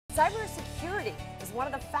Cybersecurity is one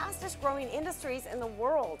of the fastest growing industries in the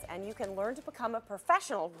world, and you can learn to become a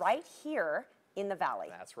professional right here in the Valley.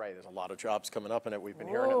 That's right. There's a lot of jobs coming up in it. We've been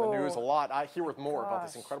hearing it in the news a lot. Here with more about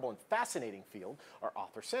this incredible and fascinating field are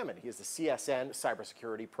Arthur Salmon. He is the CSN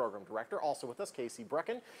Cybersecurity Program Director. Also with us, Casey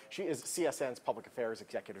Brecken. She is CSN's Public Affairs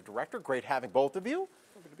Executive Director. Great having both of you.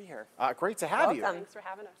 Good to be here. Great to have you. Thanks for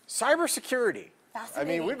having us. Cybersecurity. I mean,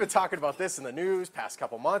 Fascinating. we've been talking about this in the news past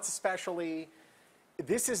couple months especially.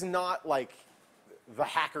 This is not like the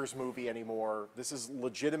hackers movie anymore. This is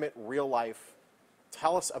legitimate, real life.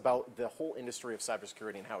 Tell us about the whole industry of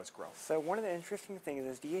cybersecurity and how it's grown. So one of the interesting things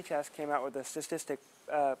is DHS came out with a statistic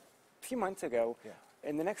a few months ago. Yeah.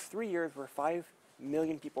 In the next 3 years, we're 5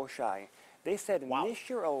 million people shy. They said in this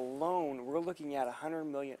year alone, we're looking at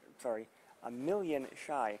a million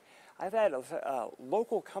shy. I've had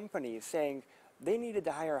local companies saying they needed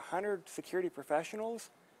to hire 100 security professionals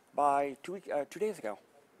by 2 days ago.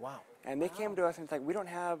 Wow. And they came to us and it's like, we don't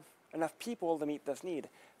have enough people to meet this need.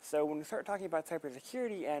 So when we start talking about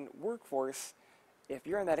cybersecurity and workforce, if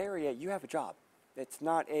you're in that area, you have a job. It's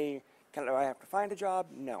not a kind of, I have to find a job.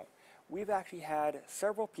 No. We've actually had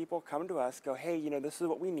several people come to us, go, hey, you know, this is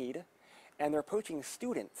what we need. And they're poaching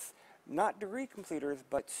students, not degree completers,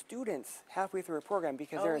 but students halfway through a program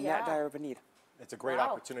because they're in that dire of a need. It's a great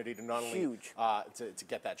opportunity to not only to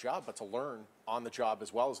get that job, but to learn on the job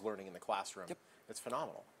as well as learning in the classroom. Yep. It's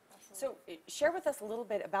phenomenal. So share with us a little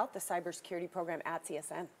bit about the cybersecurity program at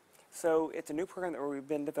CSN. So it's a new program that we've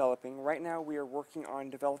been developing. Right now we are working on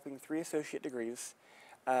developing 3 associate degrees.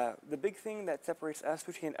 The big thing that separates us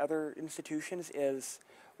between other institutions is,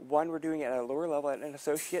 one, we're doing it at a lower level at an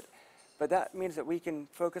associate, but that means that we can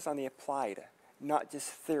focus on the applied, not just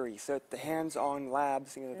theory. So the hands-on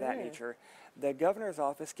labs, things of that nature. The governor's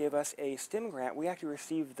office gave us a STEM grant. We actually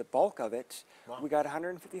received the bulk of it. Wow. We got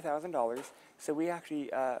 $150,000. So we actually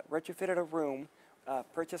retrofitted a room,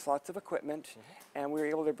 purchased lots of equipment, and we were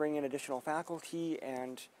able to bring in additional faculty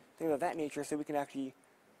and things of that nature so we can actually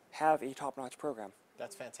have a top-notch program.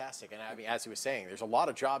 That's fantastic. And I mean, as he was saying, there's a lot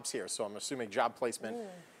of jobs here, so I'm assuming job placement,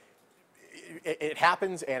 it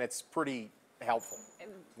happens and it's pretty helpful.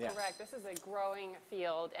 Correct. This is a growing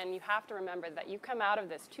field, and you have to remember that you come out of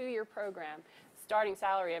this 2-year program, starting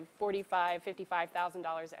salary of $45,000,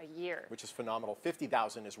 $55,000 a year. Which is phenomenal.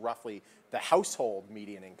 $50,000 is roughly the household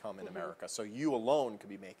median income in America. So you alone could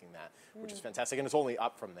be making that, which is fantastic. And it's only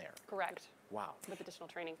up from there. Correct. Wow. With additional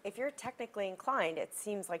training. If you're technically inclined, it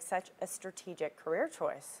seems like such a strategic career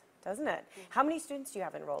choice, doesn't it? How many students do you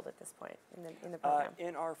have enrolled at this point in the program?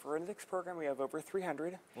 In our forensics program, we have over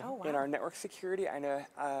 300. Oh, wow. In our network security, I know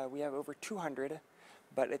we have over 200,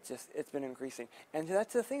 but it's been increasing. And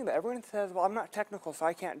that's the thing that everyone says, well, I'm not technical, so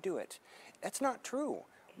I can't do it. That's not true.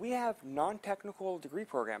 We have non-technical degree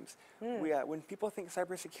programs. When people think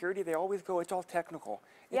cybersecurity, they always go, it's all technical.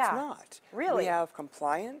 Yeah. It's not. Really? We have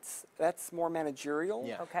compliance. That's more managerial.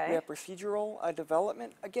 Yeah. Okay. We have procedural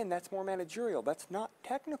development. Again, that's more managerial. That's not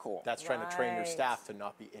technical. That's trying to train your Right. staff to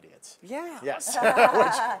not be idiots. Yeah. Yes,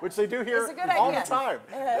 which they do here It's a good all idea. the time.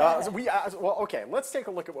 Well, okay, let's take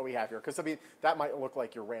a look at what we have here, because I mean, that might look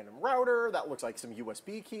like your random router, that looks like some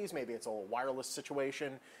USB keys, maybe it's a little wireless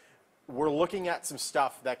situation. We're looking at some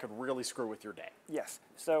stuff that could really screw with your day. Yes.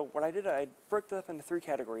 So what I did, I broke this up into 3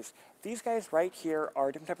 categories. These guys right here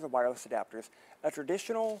are different types of wireless adapters. A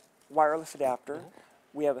traditional wireless adapter,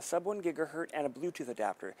 we have a sub-1 gigahertz and a Bluetooth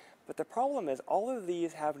adapter. But the problem is all of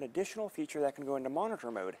these have an additional feature that can go into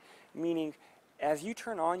monitor mode, meaning as you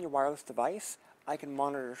turn on your wireless device, I can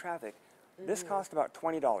monitor traffic. This costs about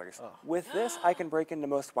 $20. With this, I can break into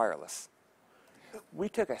most wireless. We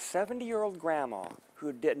took a 70-year-old grandma who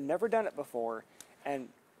had never done it before and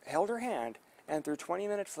held her hand, and through 20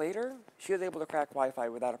 minutes later, she was able to crack Wi-Fi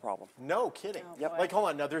without a problem. No kidding. Yep. Like, hold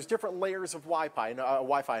on, now there's different layers of Wi-Fi. I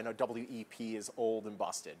know WEP is old and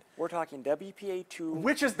busted. We're talking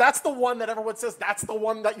WPA2. That's the one that everyone says, that's the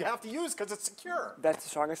one that you have to use because it's secure. That's the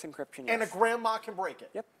strongest encryption, yes. And a grandma can break it.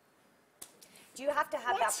 Yep. Do you have to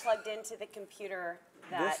have that plugged into the computer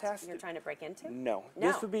that has you're to- trying to break into? No. No.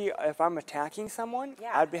 This would be, if I'm attacking someone,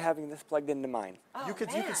 Yeah. I'd be having this plugged into mine. Oh, You could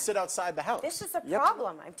man. sit outside the house. This is a Yep.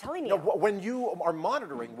 problem, I'm telling Now, you. when you are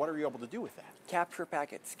monitoring, what are you able to do with that? Capture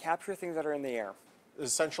packets. Capture things that are in the air.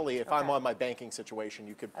 Essentially, if I'm on my banking situation,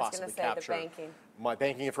 you could I was gonna possibly say the capture banking. my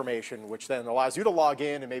banking information, which then allows you to log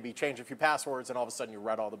in and maybe change a few passwords, and all of a sudden you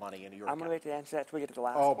read all the money into your I'm going account. to wait to answer that until we get to the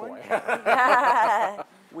last Oh, one. boy.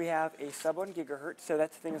 We have a sub-1 gigahertz, so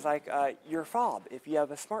that's things like your fob, if you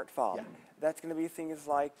have a smart fob. Yeah. That's going to be things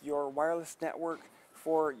like your wireless network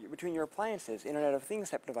for between your appliances, Internet of Things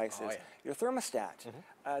type devices, Oh, yeah. your thermostat.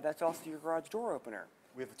 That's also your garage door opener.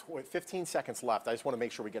 We have 15 seconds left. I just want to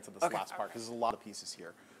make sure we get to this last part because there's a lot of pieces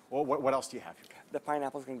here. Well, what else do you have here? The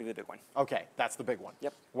pineapple is going to be the big one. Okay, that's the big one.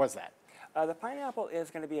 Yep. What's that? The pineapple is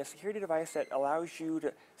going to be a security device that allows you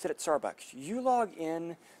to sit at Starbucks. You log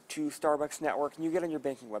in to Starbucks network and you get on your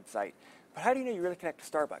banking website. But how do you know you really connect to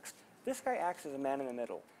Starbucks? This guy acts as a man in the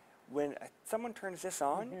middle. When someone turns this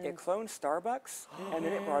on, it clones Starbucks, and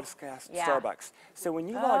then it broadcasts Starbucks. So when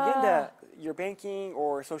you log into your banking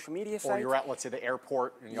or social media site, Or you're at, let's say, the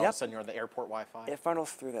airport, and all of a sudden you're on the airport Wi-Fi. it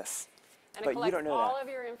funnels through this. And But it you collects don't know all that. of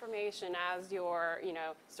your information as you're,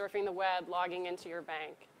 surfing the web, logging into your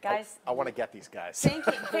bank. Guys, I want to get these guys.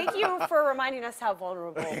 thank you for reminding us how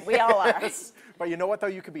vulnerable we all are. But you know what, though?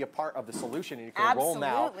 You could be a part of the solution, and you can enroll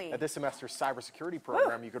now Absolutely. at this semester's cybersecurity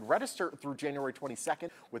program. You could register through January 22nd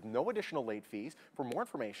with no additional late fees. For more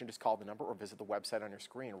information, just call the number or visit the website on your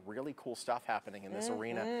screen. Really cool stuff happening in this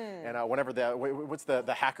arena. And whenever what's the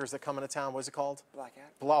hackers that come into town? What's it called? Black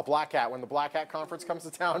Hat. Black Hat. When the Black Hat conference comes to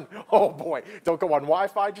town, oh boy, don't go on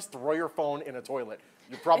Wi-Fi. Just throw your phone in a toilet.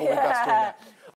 You're probably best doing that.